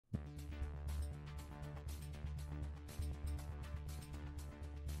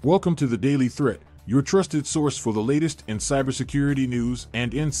Welcome to the Daily Threat, your trusted source for the latest in cybersecurity news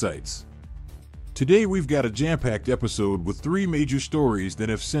and insights. Today we've got a jam-packed episode with three major stories that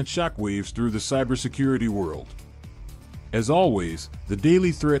have sent shockwaves through the cybersecurity world. As always, the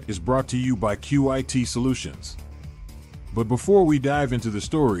Daily Threat is brought to you by QIT Solutions. But before we dive into the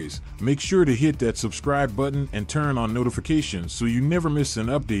stories, make sure to hit that subscribe button and turn on notifications so you never miss an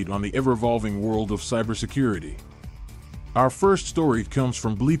update on the ever-evolving world of cybersecurity. Our first story comes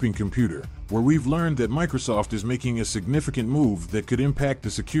from Bleeping Computer, where we've learned that Microsoft is making a significant move that could impact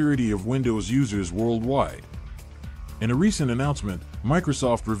the security of Windows users worldwide. In a recent announcement,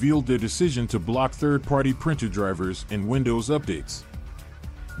 Microsoft revealed their decision to block third-party printer drivers in Windows updates.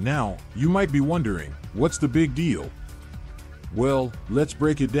 Now, you might be wondering, what's the big deal? Well, let's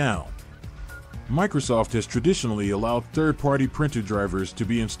break it down. Microsoft has traditionally allowed third-party printer drivers to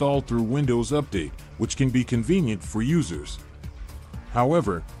be installed through Windows Update, which can be convenient for users.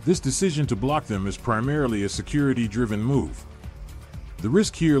 However, this decision to block them is primarily a security-driven move. The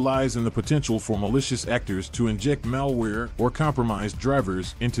risk here lies in the potential for malicious actors to inject malware or compromised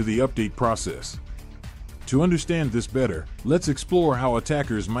drivers into the update process. To understand this better, let's explore how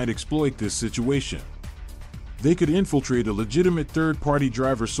attackers might exploit this situation. They could infiltrate a legitimate third-party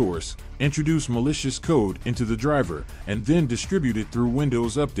driver source, introduce malicious code into the driver, and then distribute it through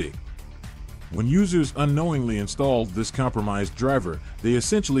Windows Update. When users unknowingly install this compromised driver, they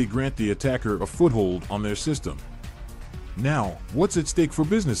essentially grant the attacker a foothold on their system. Now, what's at stake for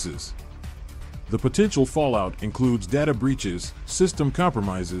businesses? The potential fallout includes data breaches, system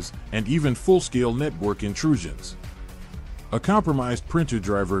compromises, and even full-scale network intrusions. A compromised printer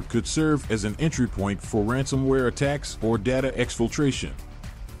driver could serve as an entry point for ransomware attacks or data exfiltration.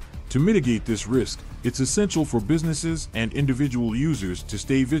 To mitigate this risk, it's essential for businesses and individual users to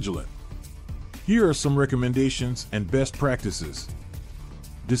stay vigilant. Here are some recommendations and best practices.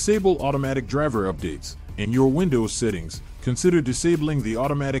 Disable automatic driver updates. In your Windows settings, consider disabling the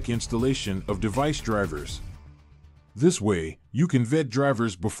automatic installation of device drivers. This way, you can vet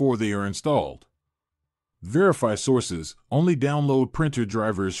drivers before they are installed. Verify sources. Only download printer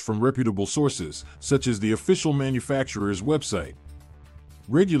drivers from reputable sources, such as the official manufacturer's website.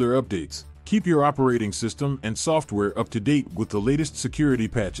 Regular updates. Keep your operating system and software up to date with the latest security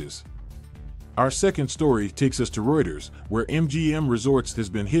patches. Our second story takes us to Reuters, where MGM Resorts has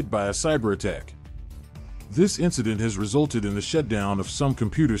been hit by a cyberattack. This incident has resulted in the shutdown of some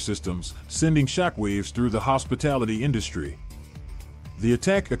computer systems, sending shockwaves through the hospitality industry. The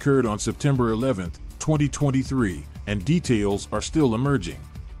attack occurred on September 11, 2023, and details are still emerging.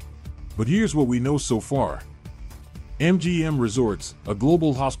 But here's what we know so far. MGM Resorts, a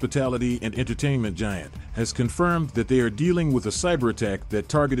global hospitality and entertainment giant, has confirmed that they are dealing with a cyberattack that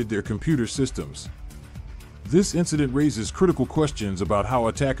targeted their computer systems. This incident raises critical questions about how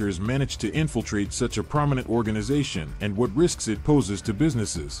attackers managed to infiltrate such a prominent organization and what risks it poses to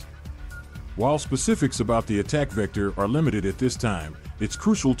businesses. While specifics about the attack vector are limited at this time, it's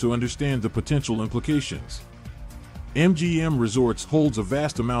crucial to understand the potential implications. MGM Resorts holds a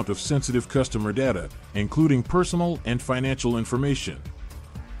vast amount of sensitive customer data, including personal and financial information.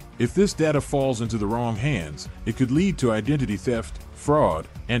 If this data falls into the wrong hands, it could lead to identity theft, fraud,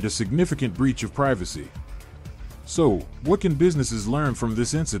 and a significant breach of privacy. So, what can businesses learn from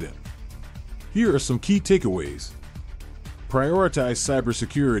this incident? Here are some key takeaways. Prioritize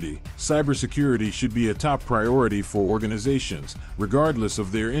cybersecurity. Cybersecurity should be a top priority for organizations, regardless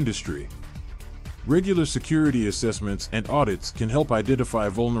of their industry. Regular security assessments and audits can help identify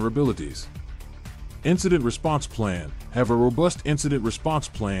vulnerabilities. Incident response plan. Have a robust incident response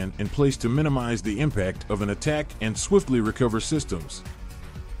plan in place to minimize the impact of an attack and swiftly recover systems.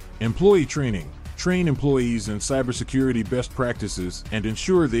 Employee training. Train employees in cybersecurity best practices and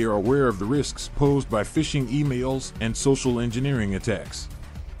ensure they are aware of the risks posed by phishing emails and social engineering attacks.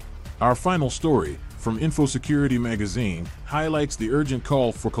 Our final story, from InfoSecurity magazine, highlights the urgent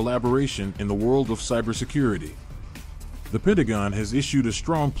call for collaboration in the world of cybersecurity. The Pentagon has issued a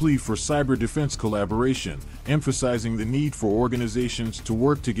strong plea for cyber defense collaboration, emphasizing the need for organizations to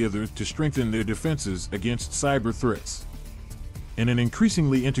work together to strengthen their defenses against cyber threats. In an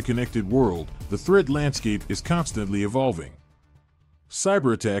increasingly interconnected world, the threat landscape is constantly evolving.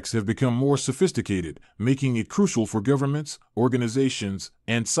 Cyberattacks have become more sophisticated, making it crucial for governments, organizations,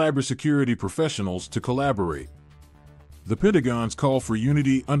 and cybersecurity professionals to collaborate. The Pentagon's call for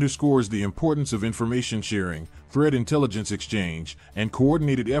unity underscores the importance of information sharing, threat intelligence exchange, and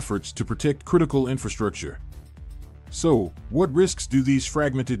coordinated efforts to protect critical infrastructure. So, what risks do these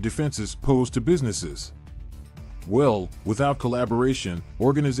fragmented defenses pose to businesses? Well, without collaboration,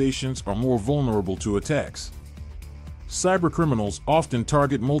 organizations are more vulnerable to attacks. Cybercriminals often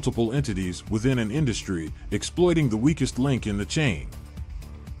target multiple entities within an industry, exploiting the weakest link in the chain.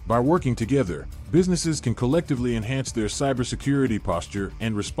 By working together, businesses can collectively enhance their cybersecurity posture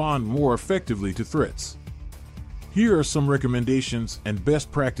and respond more effectively to threats. Here are some recommendations and best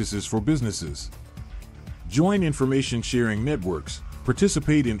practices for businesses. Join information sharing networks.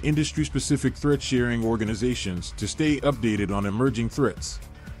 Participate in industry-specific threat-sharing organizations to stay updated on emerging threats.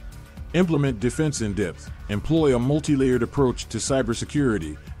 Implement defense in depth. Employ a multi-layered approach to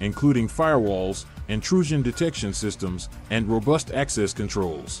cybersecurity, including firewalls, intrusion detection systems, and robust access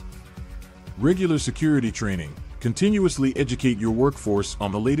controls. Regular security training. Continuously educate your workforce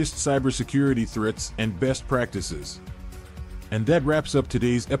on the latest cybersecurity threats and best practices. And that wraps up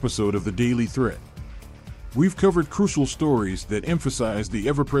today's episode of The Daily Threat. We've covered crucial stories that emphasize the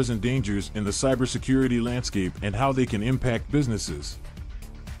ever-present dangers in the cybersecurity landscape and how they can impact businesses.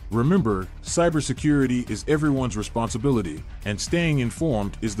 Remember, cybersecurity is everyone's responsibility, and staying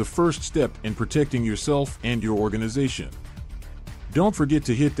informed is the first step in protecting yourself and your organization. Don't forget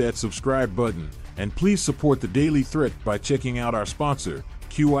to hit that subscribe button, and please support The Daily Threat by checking out our sponsor,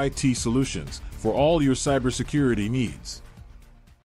 QIT Solutions, for all your cybersecurity needs.